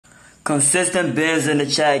Consistent bins in the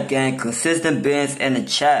chat, gang. Consistent bins in the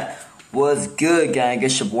chat. What's good, gang?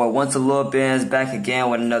 It's your boy Once a Little Bins back again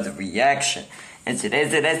with another reaction. And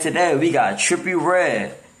today we got Trippie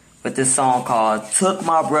Red with this song called Took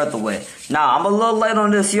My Breath Away. Now, I'm a little late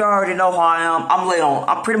on this. You already know how I am.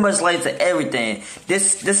 I'm pretty much late to everything.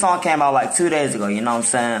 This song came out like 2 days ago, you know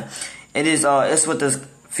what I'm saying? It's with this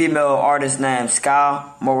female artist named Skye.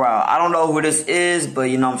 I don't know who this is, but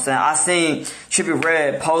you know what I'm saying? I seen Trippie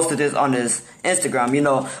Red posted this on his Instagram. You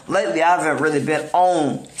know, lately I haven't really been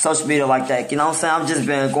on social media like that. You know what I'm saying? I've just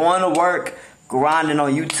been going to work, grinding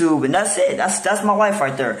on YouTube, and that's it. That's my life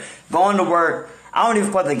right there. Going to work. I don't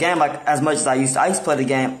even play the game like as much as I used to. I used to play the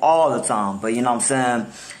game all the time, but you know what I'm saying?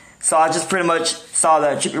 So I just pretty much saw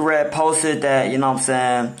that Trippie Red posted that, you know what I'm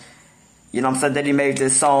saying? You know what I'm saying, that he made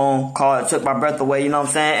this song called Took My Breath Away, you know what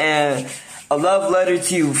I'm saying? And A Love Letter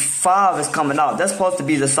to You 5 is coming out. That's supposed to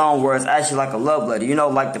be the song where it's actually like a love letter. You know,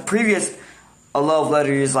 like the previous A Love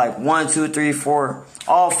Letter is like 1, 2, 3, 4.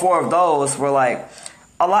 All 4 of those were like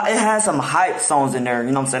a lot. It had some hype songs in there,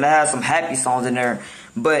 you know what I'm saying? It had some happy songs in there.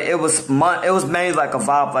 But it was mainly like a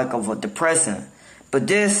vibe like of a depressing. But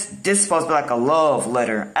this is supposed to be like a love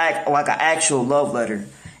letter, like an actual love letter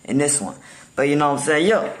in this one. But you know what I'm saying?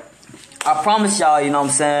 Yo, I promise y'all, you know what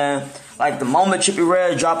I'm saying, like the moment Trippie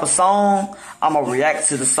Red drop a song, I'm going to react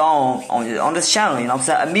to the song on this channel, you know what I'm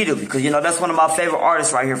saying, immediately. Because, you know, that's one of my favorite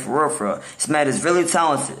artists right here, for real. This man is really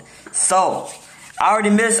talented. So, I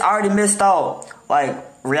already missed out, like,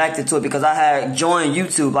 reacting to it because I had joined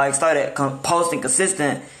YouTube, like, started posting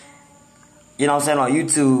consistent, you know what I'm saying, on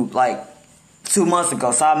YouTube, like, 2 months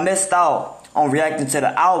ago. So, I missed out on reacting to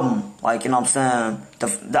the album, like, you know what I'm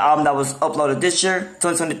saying, the album that was uploaded this year,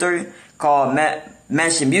 2023, called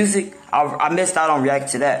Mansion Music. I missed out on reacting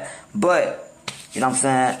to that. But, you know what I'm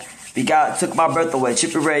saying, we got Took My Breath Away,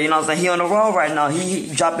 Trippie Red, you know what I'm saying, he on the road right now.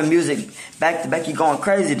 He dropping music back to back. He going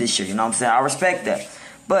crazy this year, you know what I'm saying. I respect that.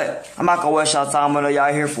 But I'm not going to waste y'all time. I know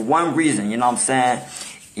y'all here for one reason, you know what I'm saying.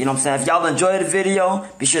 You know what I'm saying? If y'all enjoyed the video,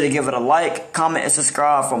 be sure to give it a like, comment, and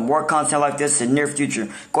subscribe for more content like this in the near future.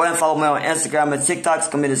 Go ahead and follow me on Instagram and TikTok. It's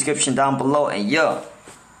going to be in the description down below. And yeah,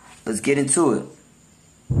 let's get into it.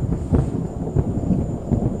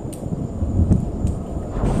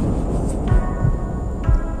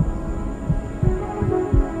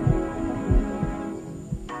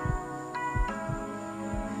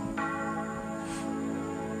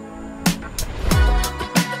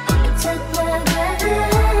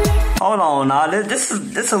 Hold on now, this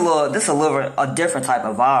is a different type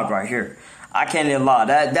of vibe right here. I can't even lie.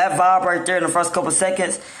 That vibe right there in the first couple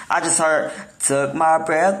seconds, I just heard Took My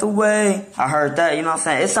Breath Away. I heard that, you know what I'm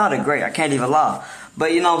saying? It sounded great. I can't even lie.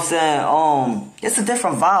 But you know what I'm saying? It's a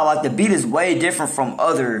different vibe. Like the beat is way different from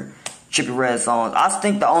other Trippie Red songs. I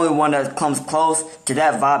think the only one that comes close to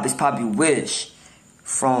that vibe is probably Wish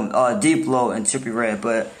from Deep Low and Trippie Red.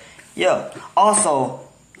 But yeah, also,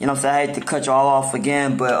 you know what I'm saying, I hate to cut y'all off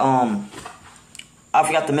again, but I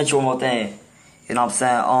forgot to mention one more thing. You know what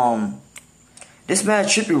I'm saying? This man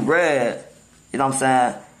Trippie Red, you know what I'm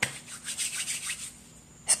saying?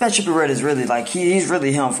 This man Trippie Red is really like he's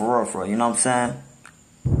really him for real, you know what I'm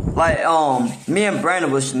saying? Like me and Brandon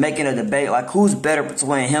was making a debate like who's better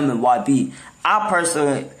between him and YB. I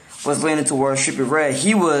personally was leaning towards Trippie Red.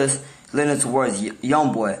 He was leaning towards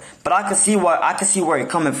Youngboy, but I can see where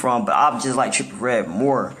he's coming from. But I'm just like Trippie Red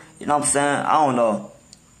more. You know what I'm saying? I don't know.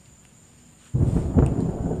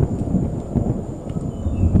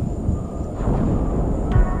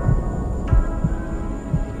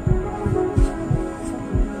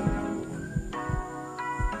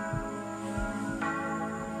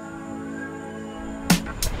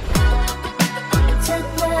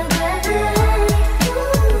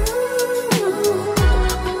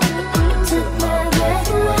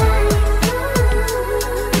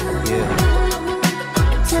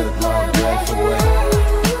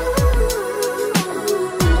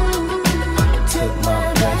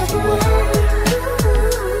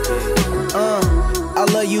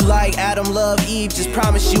 You like Adam love Eve, just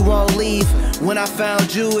promise you won't leave. When I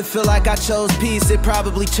found you, it feel like I chose peace. It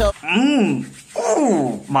probably chose.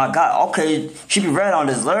 Oh my God. Okay, Trippie Red on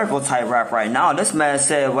this lyrical type rap right now. This man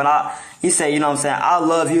said he said, you know what I'm saying, I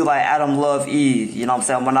love you like Adam love Eve. You know what I'm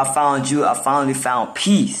saying? When I found you, I finally found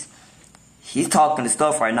peace. He's talking the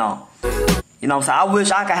stuff right now. You know what I'm saying? I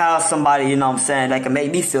wish I could have somebody, you know what I'm saying, that can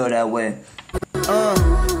make me feel that way.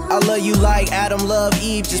 I love you like Adam love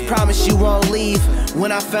Eve, just promise you won't leave.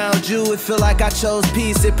 When I found you, it feel like I chose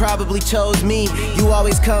peace. It probably chose me. You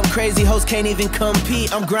always come crazy, hoes can't even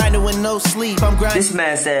compete. I'm grinding with no sleep. I'm grinding. This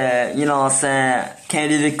man said, you know what I'm saying,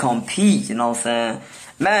 can't even compete, you know what I'm saying?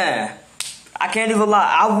 Man, I can't even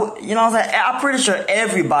lie. You know what I'm saying? I'm pretty sure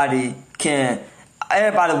everybody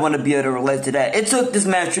want to be able to relate to that. It took this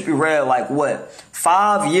man Trippie Redd like what,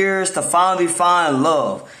 5 years to finally find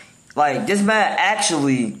love. Like this man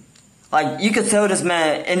actually, like you could tell this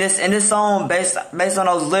man in this song based on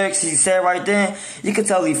those lyrics he said right then, you could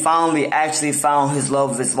tell he finally actually found his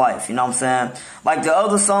love of his life. You know what I'm saying? Like the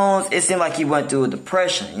other songs, it seemed like he went through a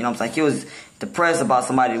depression. You know what I'm saying? He was depressed about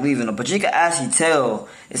somebody leaving him, but you could actually tell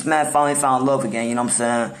this man finally found love again. You know what I'm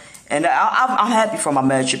saying? And I'm happy for my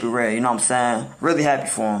man Trippie Redd. You know what I'm saying? Really happy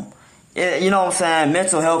for him. You know what I'm saying?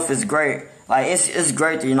 Mental health is great. Like it's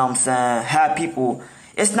great to, you know what I'm saying, have people.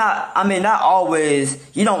 It's not, I mean, not always,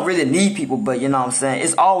 you don't really need people, but you know what I'm saying?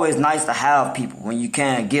 It's always nice to have people when you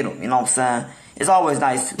can get them, you know what I'm saying? It's always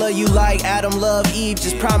nice. Love you like Adam love Eve,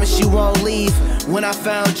 just promise you won't leave. When I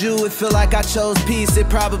found you, it feel like I chose peace, it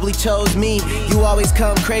probably chose me. You always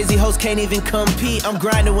come crazy, hoes can't even compete. I'm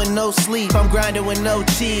grinding with no sleep, I'm grinding with no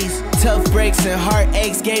cheese. Tough breaks and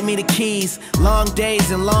heartaches gave me the keys. Long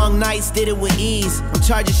days and long nights did it with ease. I'm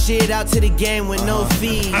charging shit out to the game with no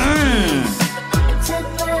fees.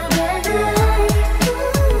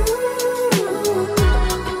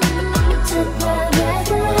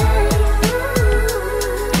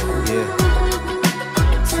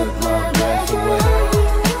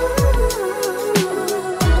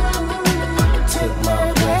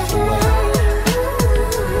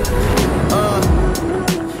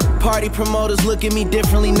 Party promoters look at me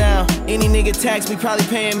differently now. Any nigga tax me, probably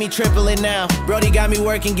paying me triple it now. Brody got me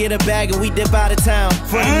working, get a bag and we dip out of town.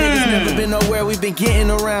 40 niggas never been nowhere, we been getting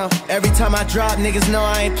around. Every time I drop, niggas know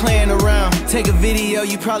I ain't playing around. Take a video,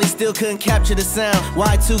 you probably still couldn't capture the sound.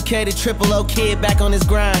 Y2K, the triple O kid back on his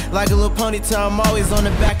grind. Like a little ponytail, I'm always on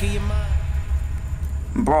the back of your mind.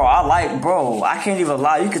 Bro, I can't even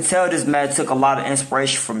lie. You could tell this man took a lot of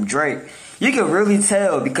inspiration from Drake. You can really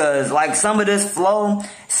tell because like some of this flow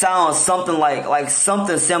sounds something like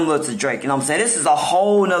something similar to Drake. You know what I'm saying? This is a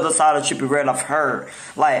whole nother side of Trippie Redd I've heard.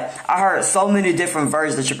 Like I heard so many different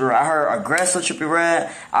versions of Trippie Redd. I heard aggressive Trippie Redd.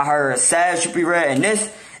 I heard sad Trippie Redd. And this,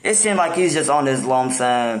 it seemed like he's just on this, you know what I'm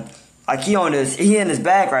saying? Like he in his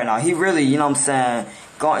bag right now. He really, you know what I'm saying?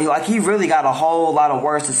 Like he really got a whole lot of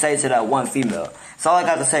words to say to that one female. That's all I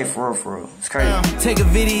got to say for real. It's crazy. Take a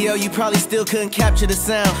video, you probably still couldn't capture the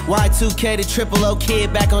sound. Y2K, the triple O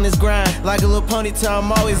kid back on his grind. Like a little ponytail,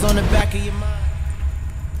 I'm always on the back of your mind.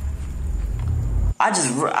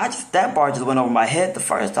 That bar just went over my head the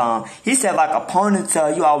first time. He said like a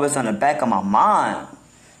ponytail, you always on the back of my mind.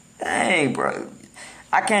 Dang, bro.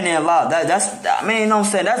 I can't even lie. I mean, you know what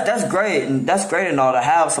I'm saying? That's great. And that's great and all to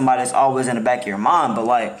have somebody that's always in the back of your mind. But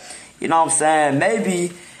like, you know what I'm saying?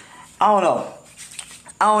 Maybe, I don't know.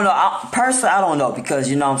 Personally, I don't know because,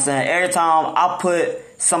 you know what I'm saying, every time I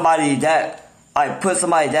put somebody that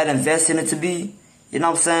invested into me, you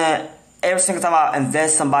know what I'm saying, every single time I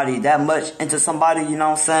invest somebody that much into somebody, you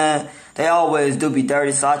know what I'm saying, they always do be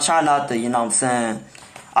dirty, so I try not to, you know what I'm saying,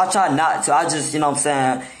 I try not to, I just, you know what I'm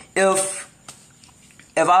saying, if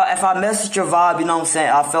I mess with your vibe, you know what I'm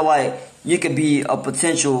saying, I feel like you could be a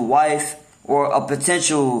potential wife or a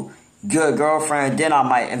potential good girlfriend, then I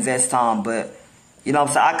might invest time, but you know what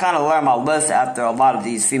I'm saying? I kind of learned my lesson after a lot of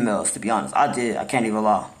these females, to be honest. I did. I can't even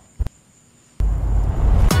lie.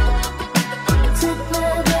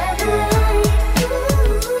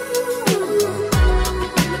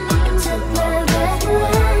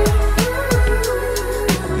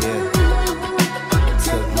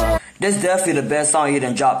 This is definitely the best song you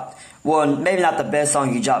done dropped. Well, maybe not the best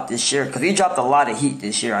song you dropped this year, because he dropped a lot of heat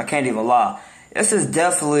this year. I can't even lie. This is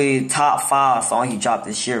definitely top 5 song he dropped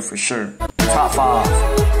this year for sure. Top 5.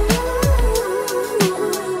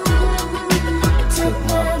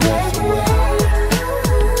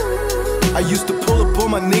 I used to pull up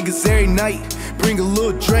on my niggas every night. Bring a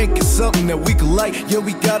little drink and something that we could like. Yeah,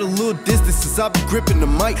 we got a little distance since I been gripping the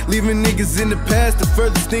mic. Leaving niggas in the past, the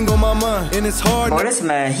furthest thing on my mind. And it's hard. Bro, this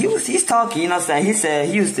man, he's talking, you know what I'm saying? He said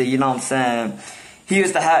he used to, you know what I'm saying? He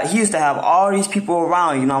used to have all these people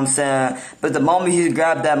around, you know what I'm saying? But the moment he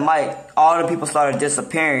grabbed that mic, all the people started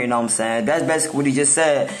disappearing, you know what I'm saying? That's basically what he just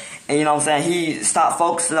said. And you know what I'm saying? He stopped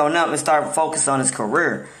focusing on them and started focusing on his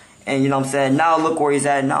career. And you know what I'm saying? Now look where he's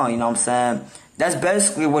at now, you know what I'm saying? That's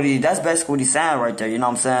basically what he's saying right there, you know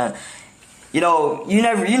what I'm saying? You know, you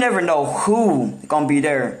never know who gonna be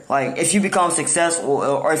there. Like if you become successful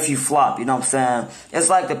or if you flop, you know what I'm saying? It's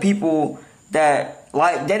like the people that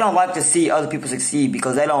they don't like to see other people succeed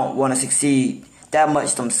because they don't want to succeed that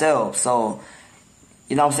much themselves. So,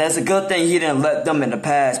 You know what I'm saying? It's a good thing he didn't let them in the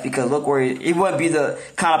past, because look where he wouldn't be the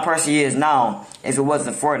kind of person he is now if it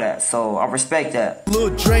wasn't for that. So I respect that. Little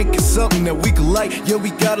drink is something that we could like. Yeah, we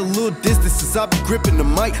got a little distance since I been gripping the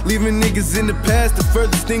mic. Leaving niggas in the past, the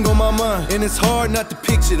furthest thing on my mind. And it's hard not to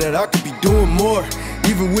picture that I could be doing more.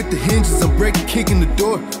 Even with the hinges, I'm breaking, kicking the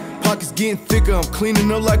door. Pockets getting thicker, I'm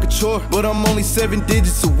cleaning up like a chore. But I'm only 7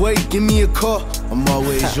 digits away, give me a call, I'm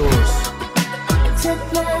always yours.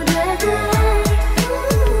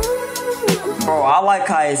 Bro, I like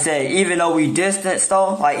how he said, even though we distant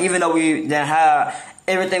though, like even though we didn't have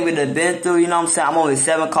everything we done been through, you know what I'm saying? I'm only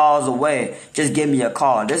 7 calls away, just give me a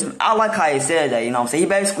call. I like how he said that, you know what I'm saying? He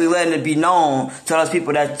basically letting it be known to those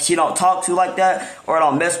people that he don't talk to like that, or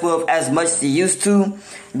don't mess with as much as he used to,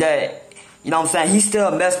 that, you know what I'm saying, he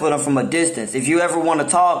still mess with them from a distance. If you ever want to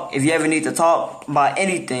talk, if you ever need to talk about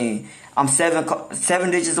anything, I'm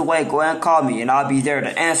 7 digits away, go ahead and call me, and I'll be there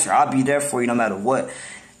to answer. I'll be there for you no matter what.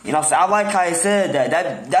 You know what I'm saying? I like how he said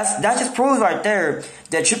that. That just proves right there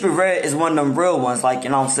that Trippie Redd is one of them real ones. Like, you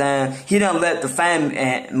know what I'm saying? He didn't let the fame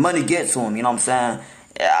and money get to him. You know what I'm saying?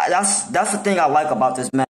 That's the thing I like about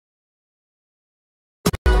this man.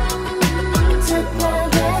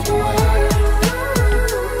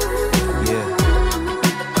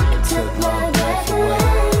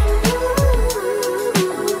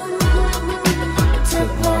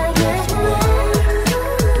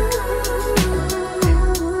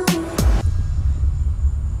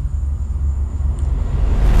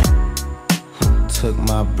 Took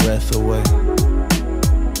my breath away.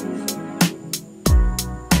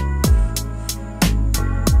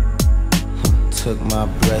 Took my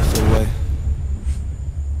breath away.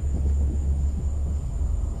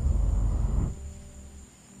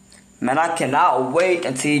 Man, I cannot wait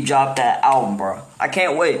until he drop that album, bro. I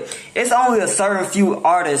can't wait. It's only a certain few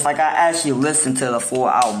artists like I actually listen to the full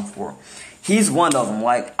album for. He's one of them.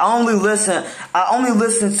 Like I only listen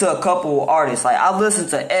to a couple artists. Like I listen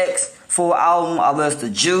to X full album. I listen to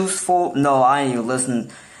Juice full. No, I ain't even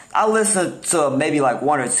listen. I listen to maybe like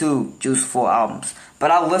 1 or 2 Juice full albums.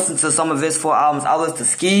 But I listen to some of his full albums. I listen to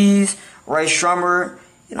Skye's, Ray Strummer.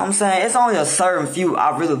 You know what I'm saying? It's only a certain few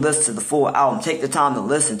I really listen to the full album. Take the time to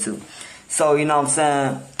listen to. So you know what I'm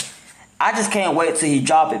saying? I just can't wait till he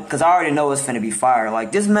drop it, because I already know it's finna be fire.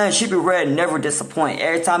 Like this man, Trippie Redd, never disappoint.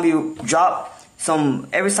 Every time he drop some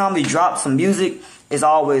music, it's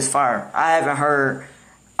always fire.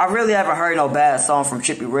 I really haven't heard no bad song from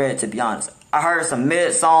Trippie Redd, to be honest. I heard some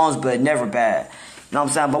mid songs, but never bad. You know what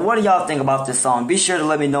I'm saying? But what do y'all think about this song? Be sure to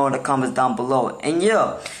let me know in the comments down below. And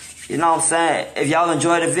yeah, you know what I'm saying? If y'all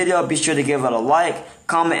enjoyed the video, be sure to give it a like,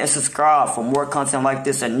 comment, and subscribe for more content like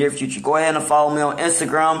this in the near future. Go ahead and follow me on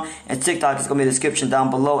Instagram and TikTok. It's going to be in the description down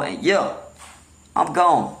below. And yeah, I'm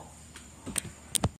gone.